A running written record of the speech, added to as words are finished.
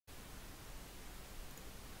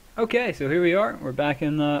Okay, so here we are. We're back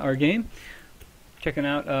in our game, checking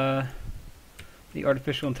out the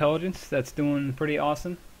artificial intelligence that's doing a pretty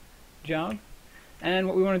awesome job. And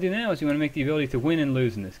what we want to do now is we want to make the ability to win and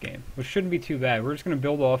lose in this game, which shouldn't be too bad. We're just going to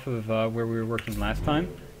build off of where we were working last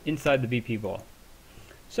time, inside the BP ball.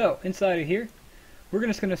 So inside of here, we're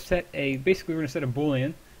just going to set a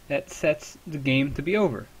Boolean that sets the game to be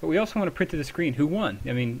over. But we also want to print to the screen who won.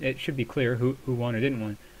 I mean, it should be clear who won or didn't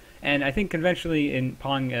win. And I think conventionally in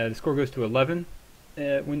Pong, the score goes to 11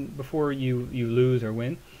 before you lose or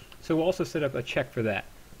win. So we'll also set up a check for that.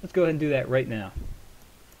 Let's go ahead and do that right now.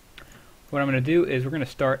 What I'm going to do is we're going to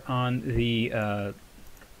start on the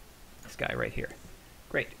this guy right here.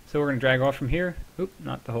 Great. So we're going to drag off from here. Oop,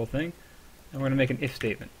 not the whole thing. And we're going to make an if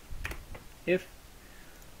statement. If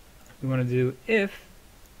we want to do if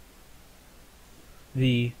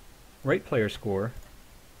the right player score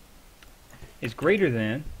is greater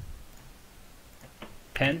than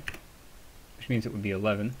 10, which means it would be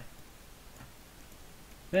 11,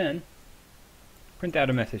 then print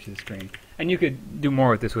out a message to the screen. And you could do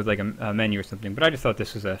more with this with like a menu or something, but I just thought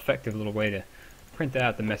this was an effective little way to print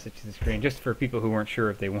out the message to the screen, just for people who weren't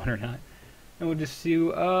sure if they won or not. And we'll just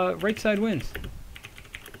do right side wins.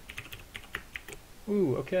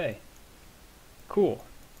 Ooh, okay. Cool.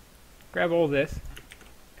 Grab all this,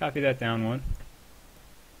 copy that down one.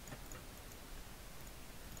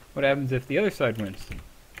 What happens if the other side wins?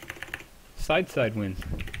 Side wins.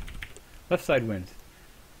 Left side wins.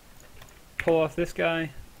 Pull off this guy,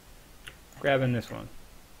 grabbing this one.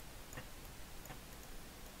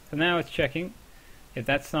 So now it's checking if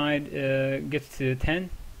that side gets to 10,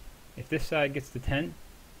 if this side gets to 10,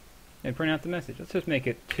 and print out the message. Let's just make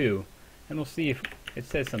it 2, and we'll see if it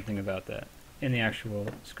says something about that in the actual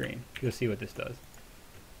screen. You'll see what this does.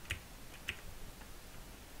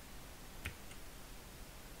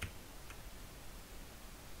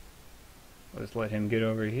 Let's let him get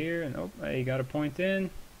over here, and oh, he got a point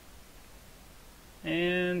in.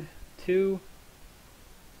 And 2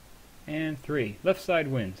 and 3. Left side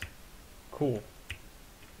wins. Cool.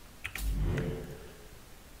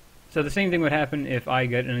 So the same thing would happen if I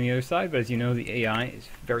get on the other side, but as you know, the AI is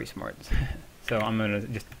very smart. So I'm going to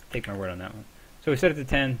just take my word on that one. So we set it to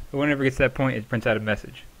 10, but whenever it gets to that point, it prints out a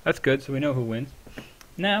message. That's good, so we know who wins.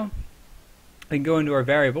 Now, we can go into our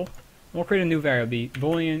variable. We'll create a new variable, the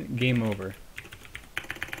Boolean game over.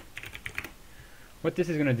 What this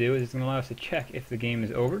is going to do is it's going to allow us to check if the game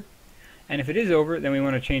is over, and if it is over, then we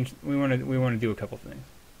want to change. We want to do a couple things.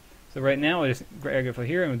 So right now, I'll just drag it from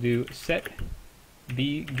here and we'll do set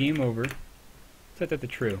b game over. Set that to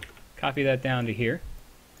true. Copy that down to here,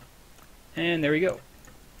 and there we go.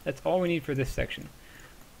 That's all we need for this section.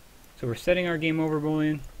 So we're setting our game over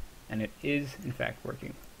Boolean, and it is in fact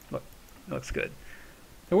working. Look, it looks good.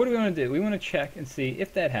 So what do we want to do? We want to check and see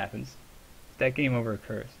if that happens, if that game over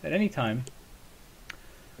occurs at any time.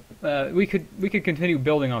 We could continue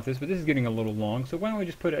building off this, but this is getting a little long. So why don't we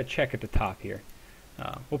just put a check at the top here?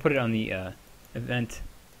 We'll put it on the event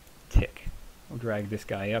tick. We'll drag this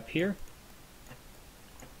guy up here,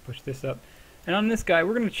 push this up, and on this guy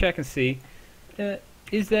we're going to check and see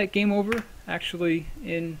is that game over actually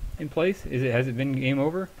in place? Has it been game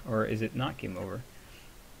over, or is it not game over?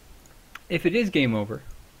 If it is game over,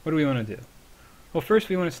 what do we want to do? Well, first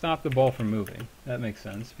we want to stop the ball from moving. That makes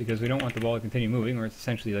sense, because we don't want the ball to continue moving, or it's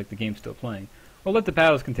essentially like the game's still playing. We'll let the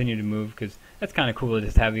paddles continue to move, because that's kind of cool to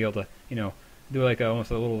just have you able to, you know, do like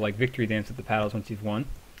almost a little like victory dance with the paddles once you've won.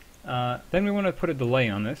 Then we want to put a delay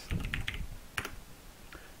on this.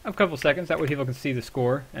 A couple seconds, that way people can see the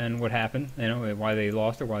score and what happened, you know, why they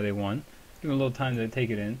lost or why they won. Give them a little time to take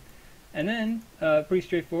it in. And then, pretty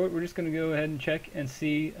straightforward, we're just going to go ahead and check and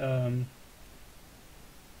see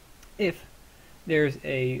if there's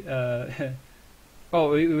a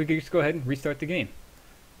oh, we could just go ahead and restart the game.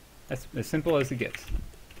 That's as simple as it gets.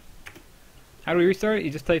 How do we restart it? You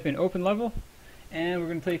just type in open level, and we're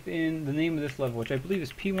going to type in the name of this level, which I believe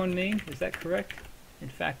is P1 main. Is that correct? In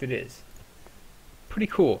fact, it is. Pretty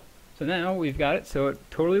cool. So now we've got it, so it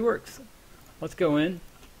totally works. Let's go in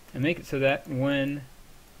and make it so that when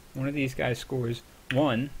one of these guys scores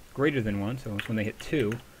 1, greater than 1, so it's when they hit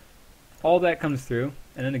 2, all that comes through,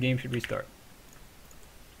 and then the game should restart.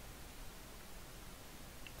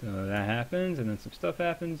 So that happens, and then some stuff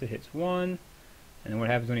happens. It hits 1, and then what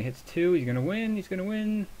happens when he hits 2? He's going to win. He's going to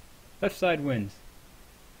win. Left side wins.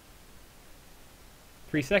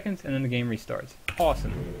 3 seconds, and then the game restarts.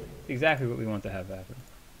 Awesome. Exactly what we want to have happen.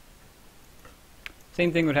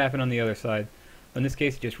 Same thing would happen on the other side. In this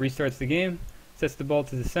case, it just restarts the game, sets the ball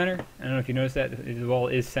to the center. I don't know if you noticed that the ball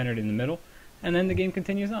is centered in the middle, and then the game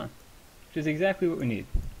continues on, which is exactly what we need.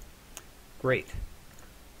 Great.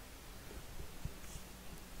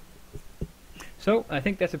 So I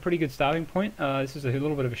think that's a pretty good stopping point. This is a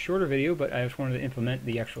little bit of a shorter video, but I just wanted to implement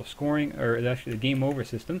the actual scoring, or actually the game over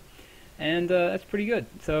system, and that's pretty good.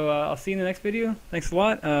 So I'll see you in the next video. Thanks a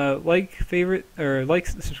lot. Like, favorite, or like,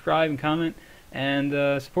 subscribe, and comment, and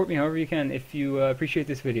support me however you can if you appreciate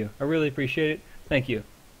this video. I really appreciate it. Thank you.